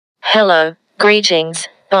Hello, greetings,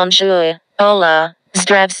 bonjour, hola,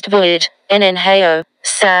 zdravstvuyte, ⦁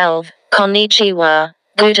 salve, konnichiwa,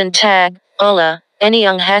 guten tag, hola,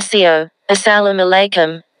 annyeonghaseyo, assalamu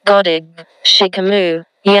alaikum, godig, shikamu,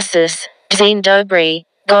 yesus, dzień dobry,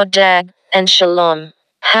 godag, and shalom.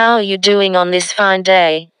 How are you doing on this fine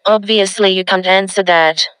day? Obviously you can't answer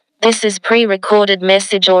that. This is pre-recorded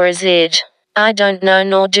message, or is it? I don't know,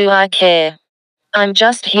 nor do I care. I'm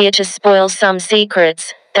just here to spoil some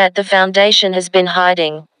secrets that the Foundation has been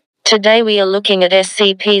hiding. Today we are looking at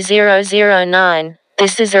SCP-009.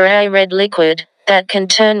 This is a rare red liquid that can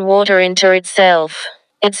turn water into itself.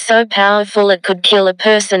 It's so powerful it could kill a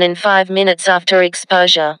person in 5 minutes after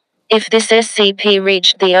exposure. If this SCP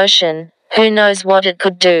reached the ocean, who knows what it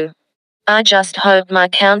could do? I just hope my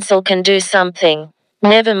council can do something.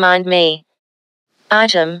 Never mind me.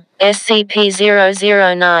 Item,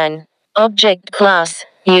 SCP-009. Object Class,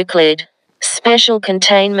 Euclid. Special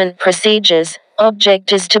Containment Procedures.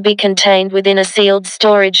 Object is to be contained within a sealed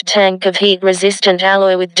storage tank of heat-resistant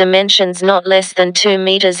alloy with dimensions not less than 2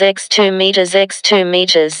 meters x 2 meters x 2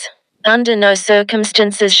 meters. Under no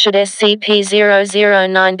circumstances should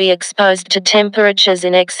SCP-009 be exposed to temperatures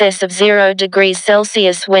in excess of 0 degrees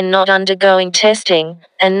Celsius when not undergoing testing,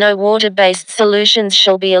 and no water-based solutions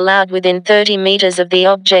shall be allowed within 30 meters of the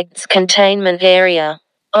object's containment area.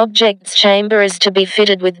 Object's chamber is to be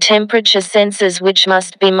fitted with temperature sensors which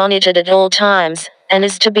must be monitored at all times, and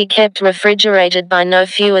is to be kept refrigerated by no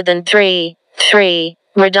fewer than 3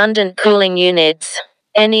 redundant cooling units.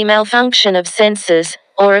 Any malfunction of sensors,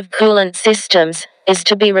 or of coolant systems, is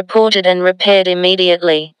to be reported and repaired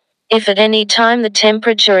immediately. If at any time the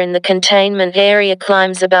temperature in the containment area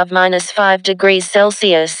climbs above -5 degrees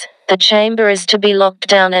Celsius, the chamber is to be locked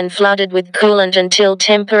down and flooded with coolant until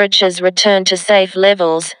temperatures return to safe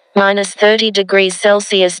levels, -30 degrees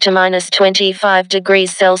Celsius to -25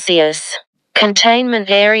 degrees Celsius. Containment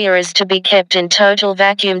area is to be kept in total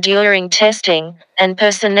vacuum during testing, and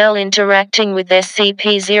personnel interacting with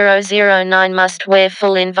SCP-009 must wear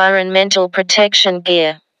full environmental protection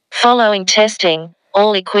gear. Following testing,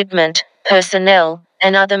 all equipment, personnel,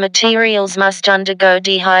 and other materials must undergo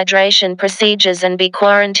dehydration procedures and be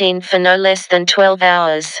quarantined for no less than 12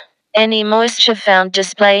 hours. Any moisture found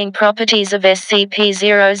displaying properties of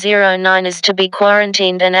SCP-009 is to be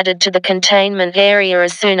quarantined and added to the containment area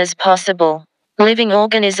as soon as possible. Living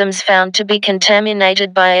organisms found to be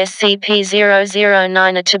contaminated by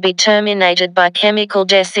SCP-009 are to be terminated by chemical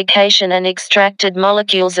desiccation and extracted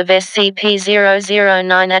molecules of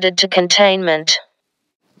SCP-009 added to containment.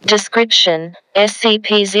 Description: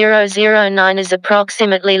 SCP-009 is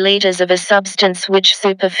approximately liters of a substance which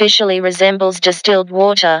superficially resembles distilled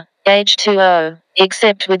water, H2O,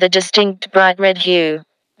 except with a distinct bright red hue.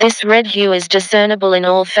 This red hue is discernible in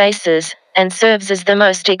all faces, and serves as the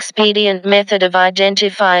most expedient method of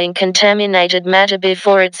identifying contaminated matter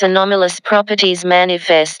before its anomalous properties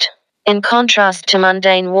manifest. In contrast to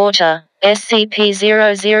mundane water,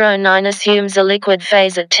 SCP-009 assumes a liquid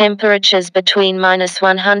phase at temperatures between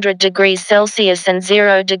 -100 degrees Celsius and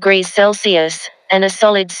 0 degrees Celsius, and a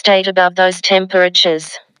solid state above those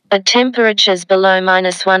temperatures. At temperatures below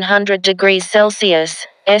 -100 degrees Celsius,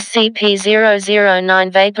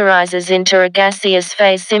 SCP-009 vaporizes into a gaseous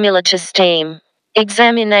phase similar to steam.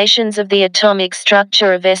 Examinations of the atomic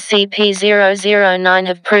structure of SCP-009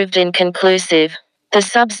 have proved inconclusive. The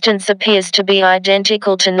substance appears to be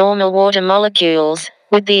identical to normal water molecules,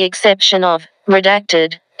 with the exception of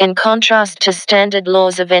redacted, in contrast to standard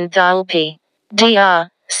laws of enthalpy. Dr.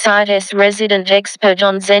 Science resident expert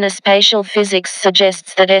on xenospatial physics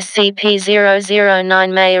suggests that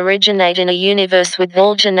SCP-009 may originate in a universe with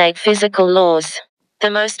alternate physical laws. The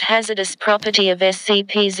most hazardous property of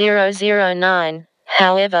SCP-009,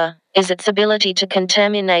 however, is its ability to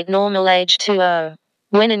contaminate normal H2O.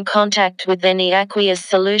 When in contact with any aqueous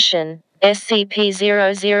solution,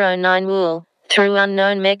 SCP-009 will, through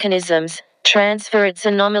unknown mechanisms, transfer its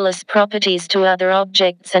anomalous properties to other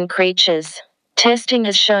objects and creatures. Testing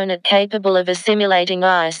has shown it capable of assimilating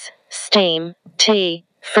ice, steam, tea,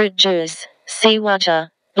 fruit juice,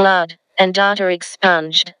 seawater, blood, and data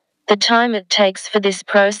expunged. The time it takes for this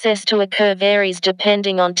process to occur varies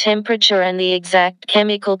depending on temperature and the exact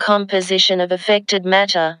chemical composition of affected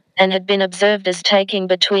matter, and had been observed as taking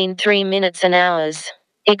between 3 minutes and hours.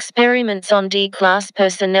 Experiments on D-class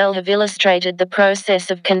personnel have illustrated the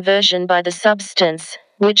process of conversion by the substance,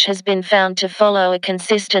 which has been found to follow a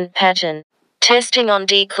consistent pattern. Testing on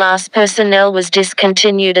D-class personnel was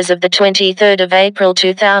discontinued as of the 23rd of April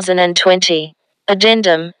 2020.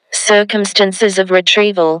 Addendum: Circumstances of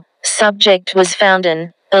retrieval. Subject was found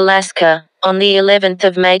in Alaska on the 11th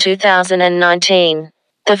of May 2019.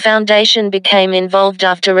 The Foundation became involved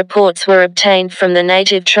after reports were obtained from the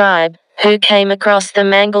native tribe, who came across the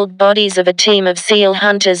mangled bodies of a team of seal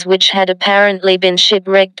hunters which had apparently been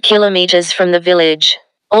shipwrecked kilometers from the village.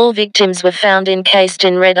 All victims were found encased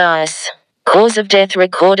in red ice. Cause of death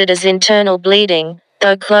recorded as internal bleeding,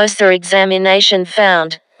 though closer examination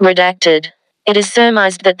found, redacted. It is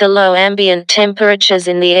surmised that the low ambient temperatures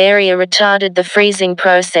in the area retarded the freezing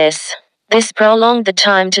process. This prolonged the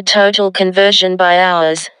time to total conversion by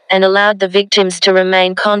hours, and allowed the victims to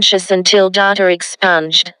remain conscious until data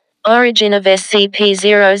expunged. Origin of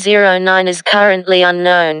SCP-009 is currently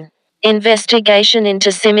unknown. Investigation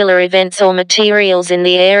into similar events or materials in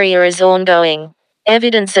the area is ongoing.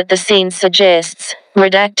 Evidence at the scene suggests,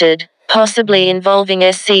 redacted, possibly involving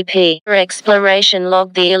SCP. Exploration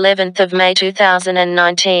log the 11th of May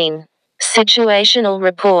 2019. Situational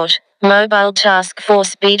report. Mobile Task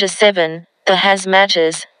Force Beta 7, the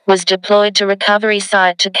Hazmatters, was deployed to recovery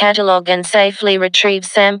site to catalog and safely retrieve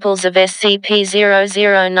samples of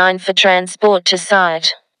SCP-009 for transport to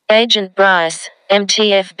site. Agent Bryce,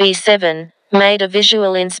 MTF-B7, made a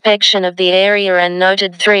visual inspection of the area and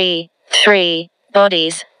noted three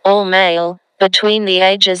bodies, all male, between the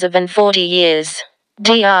ages of and 40 years.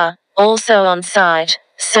 Dr. Also on site,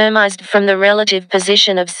 surmised from the relative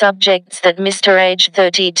position of subjects that Mr. Age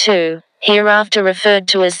 32, hereafter referred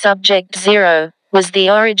to as Subject 0, was the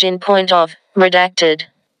origin point of, redacted.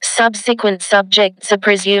 Subsequent subjects are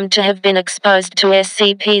presumed to have been exposed to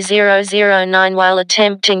SCP-009 while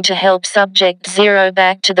attempting to help Subject 0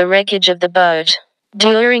 back to the wreckage of the boat.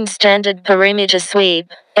 During standard perimeter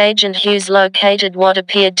sweep, Agent Hughes located what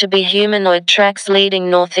appeared to be humanoid tracks leading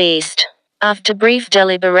northeast. After brief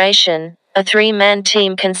deliberation, a three-man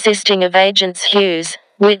team consisting of Agents Hughes,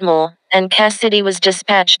 Whitmore, and Cassidy was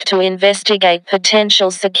dispatched to investigate potential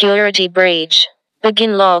security breach.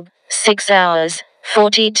 Begin log, 6 hours,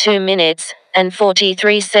 42 minutes, and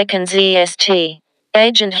 43 seconds EST.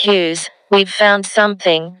 Agent Hughes, we've found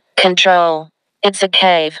something. Control. It's a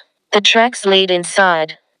cave. The tracks lead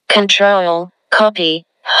inside. Control. Copy.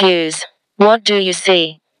 Hughes. What do you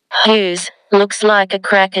see? Hughes, looks like a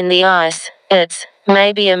crack in the ice. It's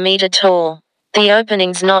maybe a meter tall. The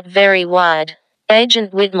opening's not very wide.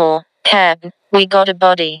 Agent Whitmore, Cap, we got a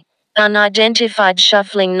body. Unidentified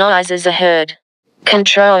shuffling noises are heard.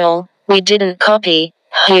 Control, we didn't copy.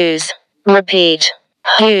 Hughes. Repeat.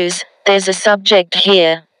 Hughes, there's a subject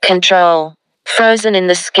here. Control. Frozen in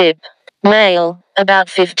the skip. Male, about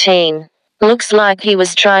 15. Looks like he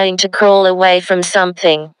was trying to crawl away from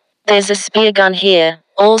something. There's a spear gun here,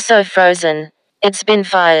 also frozen. It's been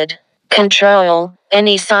fired. Control,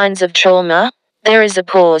 any signs of trauma? There is a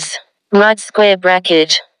pause. Right square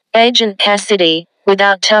bracket. Agent Cassidy,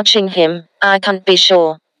 without touching him, I can't be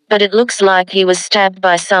sure. But it looks like he was stabbed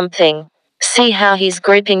by something. See how he's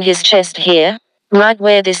gripping his chest here? Right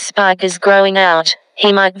where this spike is growing out,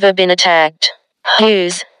 he might have been attacked.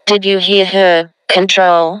 Hughes, did you hear her?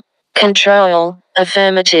 Control. Control,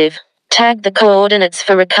 affirmative. Tag the coordinates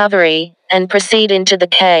for recovery, and proceed into the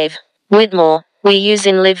cave. Whitmore, we use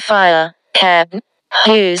in live fire, Cap.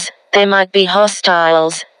 Hughes, there might be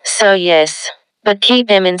hostiles, so yes. But keep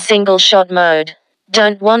them in single shot mode.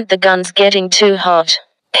 Don't want the guns getting too hot.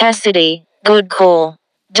 Cassidy, good call.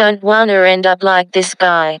 Don't wanna end up like this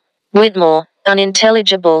guy. Whitmore,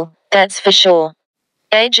 unintelligible, that's for sure.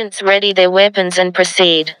 Agents ready their weapons and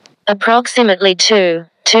proceed. Approximately 2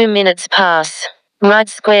 minutes pass. Right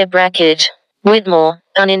square bracket. Whitmore,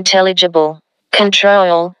 unintelligible.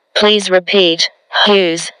 Control, please repeat.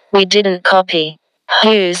 Hughes, we didn't copy.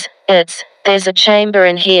 Hughes, there's a chamber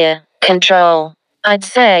in here. Control. I'd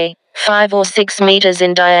say 5 or 6 meters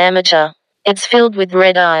in diameter. It's filled with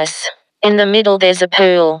red ice. In the middle there's a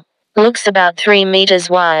pool. Looks about 3 meters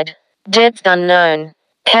wide. Depth unknown.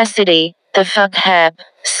 Cassidy, the fuck hap,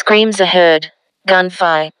 screams are heard.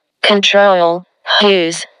 Gunfire. Control,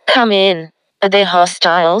 Hughes, come in. Are there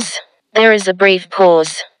hostiles? There is a brief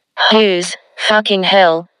pause. Hughes, fucking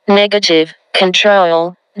hell, negative.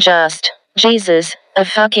 Control, just, Jesus, a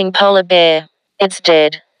fucking polar bear. It's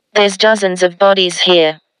dead. There's dozens of bodies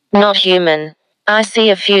here. Not human. I see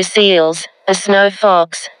a few seals, a snow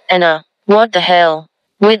fox, and a, what the hell?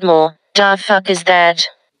 Whitmore, da fuck is that?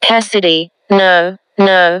 Cassidy, no,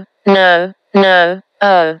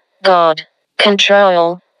 oh, God.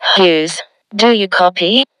 Control, Hughes, do you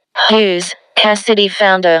copy? Hughes, Cassidy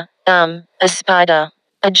found a spider.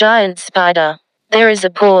 A giant spider. There is a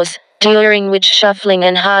pause, during which shuffling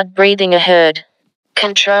and hard breathing are heard.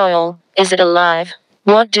 Control, is it alive?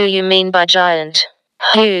 What do you mean by giant?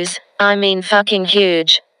 Hughes, I mean fucking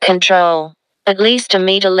huge. Control. At least a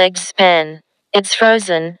meter leg span. It's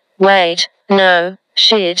frozen. Wait, no,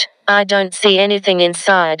 Shit, I don't see anything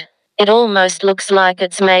inside. It almost looks like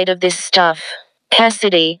it's made of this stuff.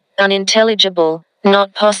 Cassidy, unintelligible,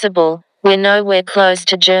 not possible, we're nowhere close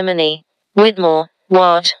to Germany. Whitmore,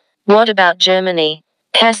 what? What about Germany?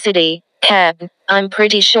 Cassidy, Cap, I'm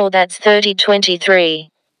pretty sure that's 3023.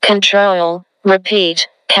 Control, repeat,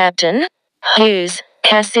 Captain? Hughes,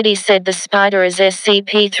 Cassidy said the spider is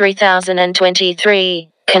SCP-3023.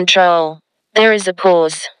 Control. There is a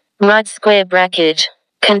pause. Right square bracket.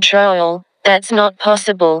 Control, that's not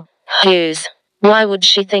possible. Hughes. Why would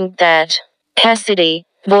she think that? Cassidy,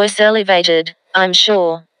 voice elevated, I'm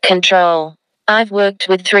sure. Control. I've worked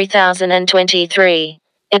with 3023.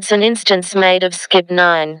 It's an instance made of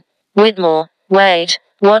SCP-009. Whitmore, wait,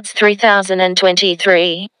 what's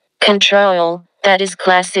 3023? Control, that is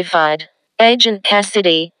classified. Agent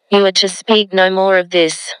Cassidy, you are to speak no more of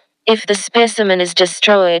this. If the specimen is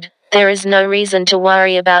destroyed, there is no reason to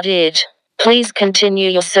worry about it. Please continue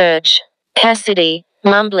your search. Cassidy,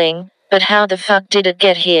 mumbling, but how the fuck did it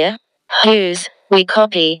get here? Hughes, we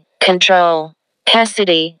copy. Control.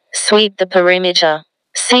 Cassidy, sweep the perimeter.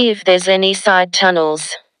 See if there's any side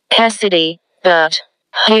tunnels. Cassidy, but.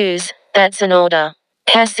 Hughes, that's an order.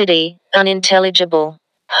 Cassidy, unintelligible.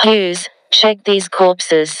 Hughes, check these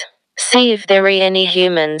corpses. See if there are any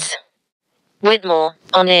humans. Whitmore,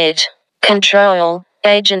 on it. Control,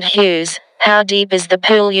 Agent Hughes, how deep is the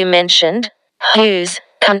pool you mentioned? Hughes,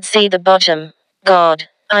 can't see the bottom. God,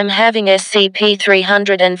 I'm having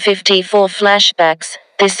SCP-354 flashbacks,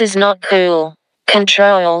 this is not cool.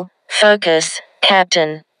 Control, focus,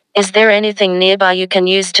 Captain. Is there anything nearby you can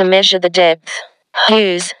use to measure the depth?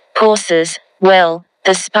 Hughes, pauses, well,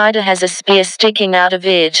 the spider has a spear sticking out of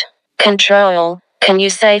it. Control, can you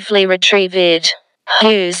safely retrieve it?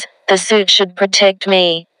 Hughes, the suit should protect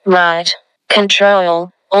me, right?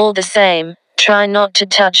 Control, all the same, try not to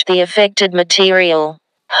touch the affected material.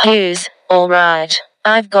 Hughes, alright,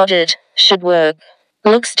 I've got it, should work.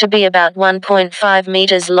 Looks to be about 1.5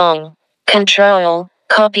 meters long. Control,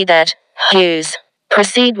 copy that, Hughes.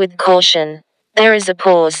 Proceed with caution. There is a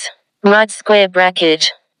pause. Right square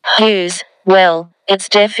bracket. Hughes, well, it's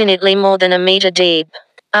definitely more than a meter deep.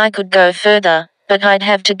 I could go further, but I'd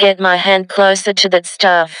have to get my hand closer to that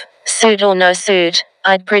stuff. Suit or no suit,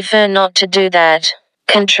 I'd prefer not to do that.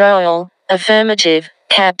 Control, affirmative,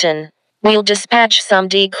 Captain. We'll dispatch some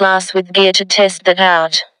D-class with gear to test that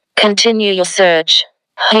out. Continue your search.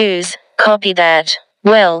 Hughes, copy that.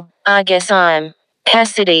 Well, I guess I'm.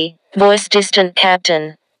 Cassidy, voice distant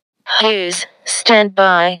Captain. Hughes, stand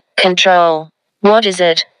by. Control. What is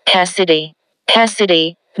it, Cassidy?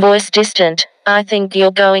 Cassidy, voice distant, I think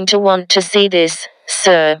you're going to want to see this,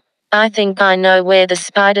 sir. I think I know where the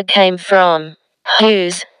spider came from.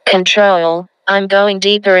 Hughes, Control, I'm going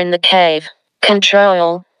deeper in the cave.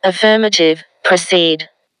 Control, affirmative, proceed.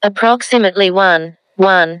 Approximately 1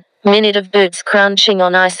 minute of boots crunching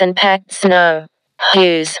on ice and packed snow.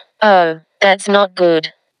 Hughes, oh, that's not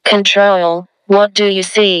good. Control, what do you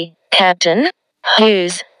see, Captain?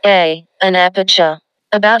 Hughes, an aperture.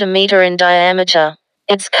 About a meter in diameter.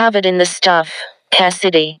 It's covered in the stuff.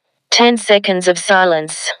 Cassidy. 10 seconds of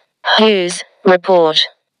silence. Hughes, report.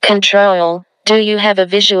 Control, do you have a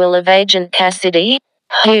visual of Agent Cassidy?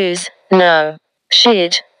 Hughes, no.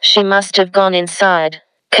 Shit, she must have gone inside.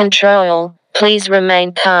 Control, please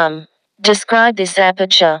remain calm. Describe this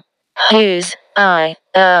aperture. Hughes,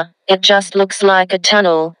 it just looks like a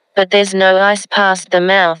tunnel, but there's no ice past the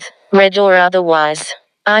mouth, red or otherwise.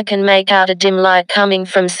 I can make out a dim light coming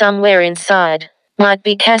from somewhere inside. Might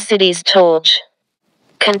be Cassidy's torch.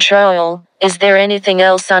 Control, is there anything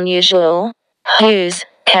else unusual? Hughes,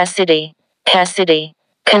 Cassidy. Cassidy.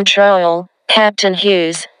 Control, Captain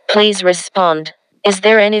Hughes, please respond. Is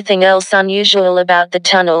there anything else unusual about the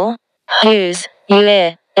tunnel? Hughes,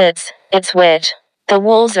 yeah, it's wet. The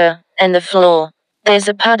walls and the floor. There's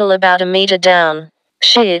a puddle about a meter down.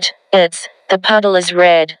 Shit, the puddle is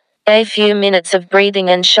red. A few minutes of breathing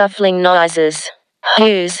and shuffling noises.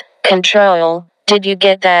 Hughes, Control, did you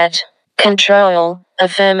get that? Control,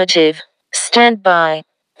 affirmative. Stand by.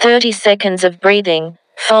 30 seconds of breathing,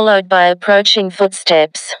 followed by approaching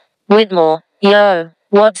footsteps. Whitmore, yo,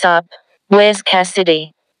 what's up? Where's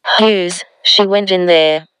Cassidy? Hughes, she went in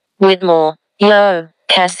there. Whitmore, yo,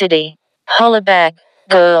 Cassidy. Holler back,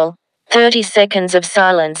 girl. 30 seconds of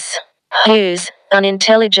silence. Hughes,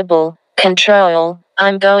 unintelligible. Control,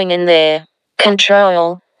 I'm going in there.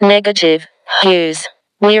 Control, negative. Hughes,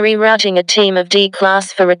 we're rerouting a team of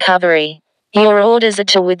D-class for recovery. Your orders are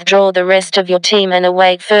to withdraw the rest of your team and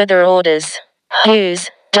await further orders. Hughes,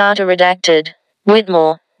 data redacted.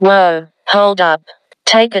 Whitmore, whoa, hold up.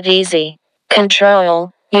 Take it easy.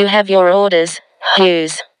 Control, you have your orders,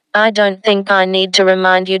 Hughes. I don't think I need to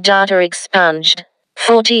remind you. Data expunged.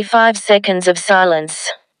 45 seconds of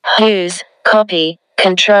silence. Hughes. Copy.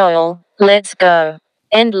 Control. Let's go.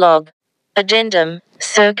 End log. Addendum.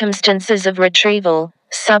 Circumstances of retrieval.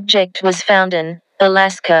 Subject was found in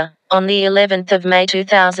Alaska on the 11th of May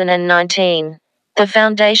 2019. The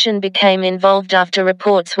Foundation became involved after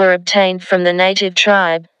reports were obtained from the native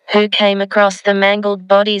tribe, who came across the mangled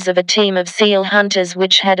bodies of a team of seal hunters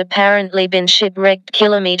which had apparently been shipwrecked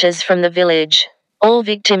kilometers from the village. All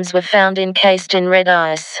victims were found encased in red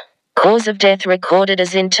ice. Cause of death recorded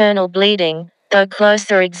as internal bleeding, though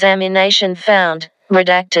closer examination found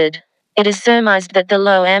redacted. It is surmised that the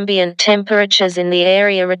low ambient temperatures in the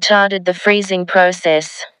area retarded the freezing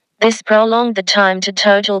process. This prolonged the time to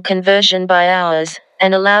total conversion by hours,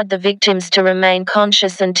 and allowed the victims to remain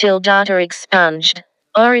conscious until data expunged.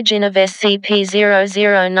 Origin of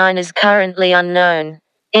SCP-009 is currently unknown.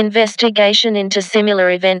 Investigation into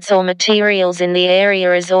similar events or materials in the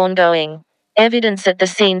area is ongoing. Evidence at the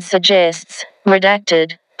scene suggests,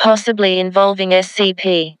 redacted, possibly involving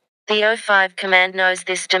SCP. The 05 command knows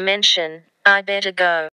this dimension. I better go.